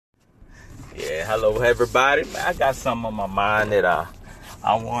Yeah, hello everybody. I got something on my mind that I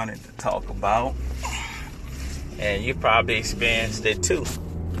wanted to talk about, and you probably experienced it too.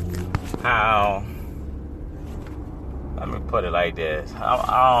 How? Let me put it like this.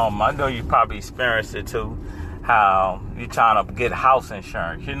 I know you probably experienced it too. How you're trying to get house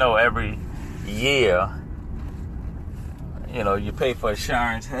insurance? Every year, you pay for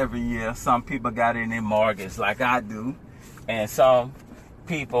insurance every year. Some people got it in their mortgage, like I do, and some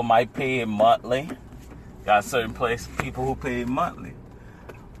people might pay it monthly. Got certain people who pay it monthly.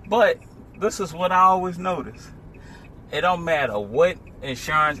 But this is what I always notice. It don't matter what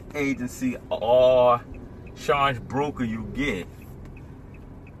insurance agency or insurance broker you get.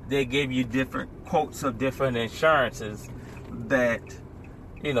 They give you different quotes of different insurances that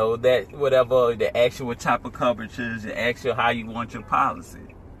whatever, they ask you what type of coverages, they ask you how you want your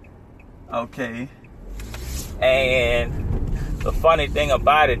policy. Okay? And the funny thing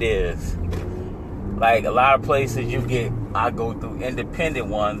about it is, like a lot of places I go through independent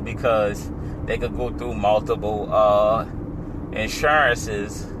ones because they could go through multiple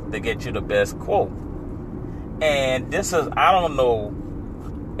insurances to get you the best quote. And this is, I don't know,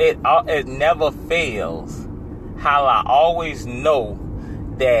 it never fails how I always know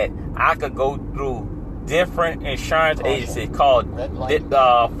that I could go through different insurance agencies, called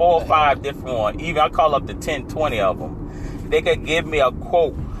 4 or 5 different ones. Even I call up to 10, 20 of them. They could give me a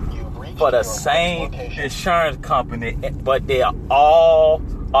quote for the same insurance company, but they are all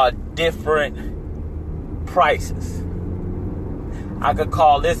different prices. I could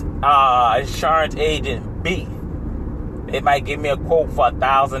call this insurance agent B. They might give me a quote for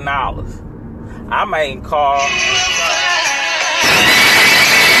 $1,000. I might call.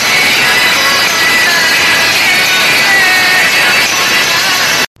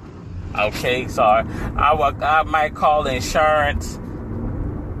 Okay, sorry. I might call insurance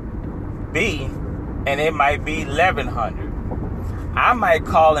B, and it might be $1,100. I might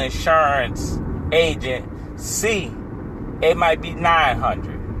call insurance agent C, it might be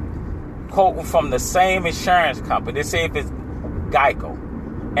 $900. Quoting from the same insurance company. They say if it's Geico,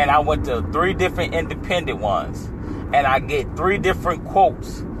 and I went to 3 different independent ones, and I get 3 different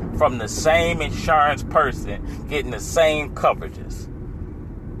quotes from the same insurance person, getting the same coverages.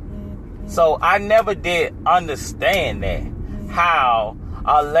 So I never did understand that, how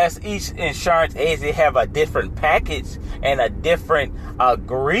unless each insurance agency have a different package and a different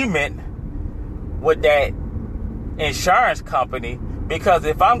agreement with that insurance company, because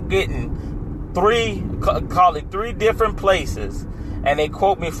if I'm getting 3 different places and they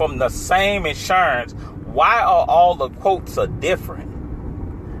quote me from the same insurance, why are all the quotes are different?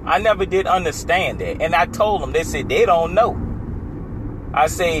 I never did understand that, and I told them. They said they don't know. I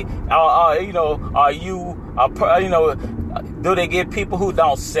say, are you, do they give people who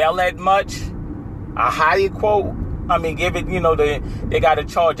don't sell that much a higher quote? I mean, give it, they got to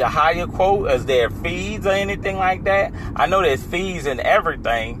charge a higher quote. Is there fees or anything like that? I know there's fees and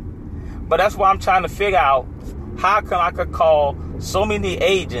everything, but that's why I'm trying to figure out how come I could call so many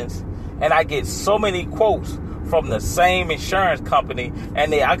agents and I get so many quotes from the same insurance company,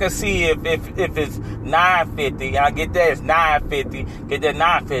 and I can see if it's $950, I get that it's $950, get that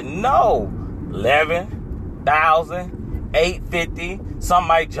 $950. No, $11,000, $850. Some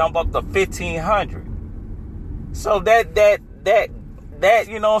might jump up to $1,500. So that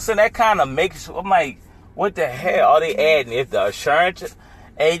you know what I'm saying, that kind of makes, I'm like, what the hell are they adding? If the insurance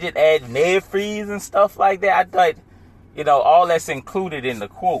agent adding their fees and stuff like that, I thought, all that's included in the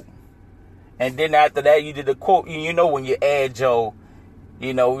quote. And then after that, you did the quote. When you add your,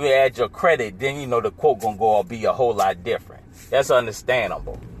 credit, then the quote gonna go be a whole lot different. That's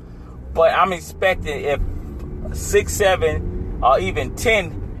understandable. But I'm expecting if 6, 7, or even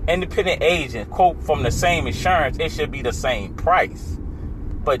 10 independent agents quote from the same insurance, it should be the same price.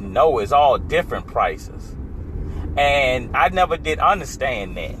 But no, it's all different prices. And I never did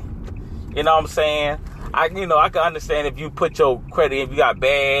understand that. You know what I'm saying? I can understand if you put your credit, if you got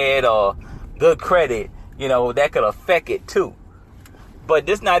bad or good credit, that could affect it too. But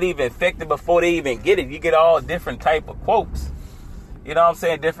this not even affected before they even get it. You get all different type of quotes. You know what I'm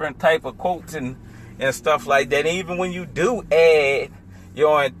saying? Different type of quotes and stuff like that. And even when you do add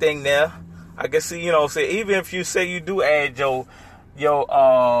your own thing there, I can see, even if you say you do add your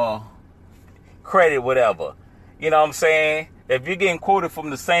credit, whatever, you know what I'm saying? If you're getting quoted from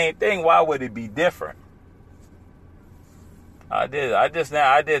the same thing, why would it be different? That just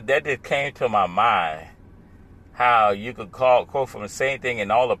came to my mind, how you could quote from the same thing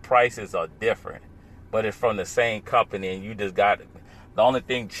and all the prices are different, but it's from the same company, and you just got, the only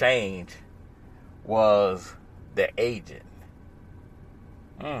thing changed was the agent.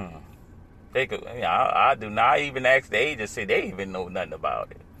 They could, I do not even ask the agency. They even know nothing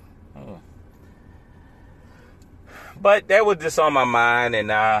about it. But that was just on my mind,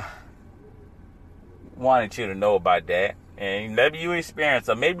 and I wanted you to know about that. And maybe you experienced,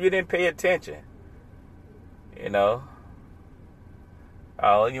 or maybe you didn't pay attention. You know.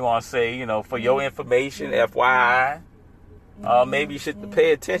 You want to say, for your information, FYI. Maybe you should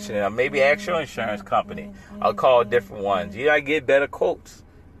pay attention. Or maybe ask your insurance company. Or call different ones. You gotta get better quotes.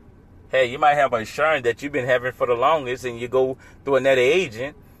 Hey, you might have insurance that you've been having for the longest, and you go through another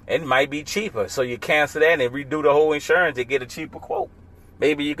agent, and it might be cheaper. So you cancel that and redo the whole insurance and get a cheaper quote.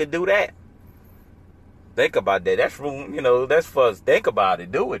 Maybe you could do that. Think about that. That's room, that's for us. Think about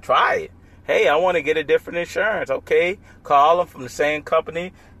it. Do it. Try it. Hey, I want to get a different insurance. Okay. Call them from the same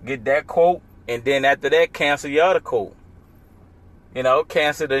company. Get that quote. And then after that, cancel your other quote.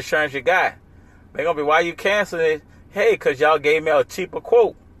 Cancel the insurance you got. They're going to be, why you canceling it? Hey, because y'all gave me a cheaper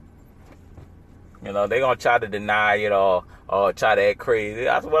quote. They're going to try to deny it or try to act crazy.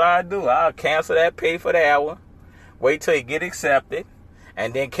 That's what I do. I'll cancel that, pay for that one. Wait till you get accepted.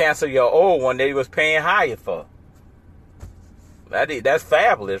 And then cancel your old one that you was paying higher for. That's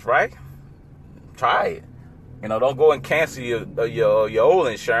fabulous, right? Try it. Don't go and cancel your old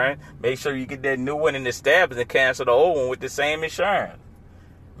insurance. Make sure you get that new one and established and cancel the old one with the same insurance.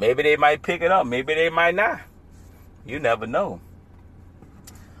 Maybe they might pick it up. Maybe they might not. You never know.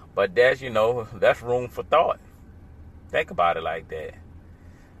 But that's room for thought. Think about it like that.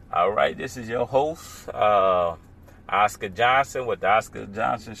 All right, this is your host, Oscar Johnson with the Oscar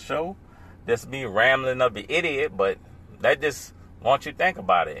Johnson Show. That's me rambling up the idiot, but that just wants you to think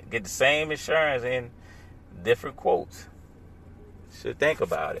about it. Get the same insurance in different quotes. Should think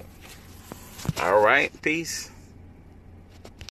about it. All right, peace.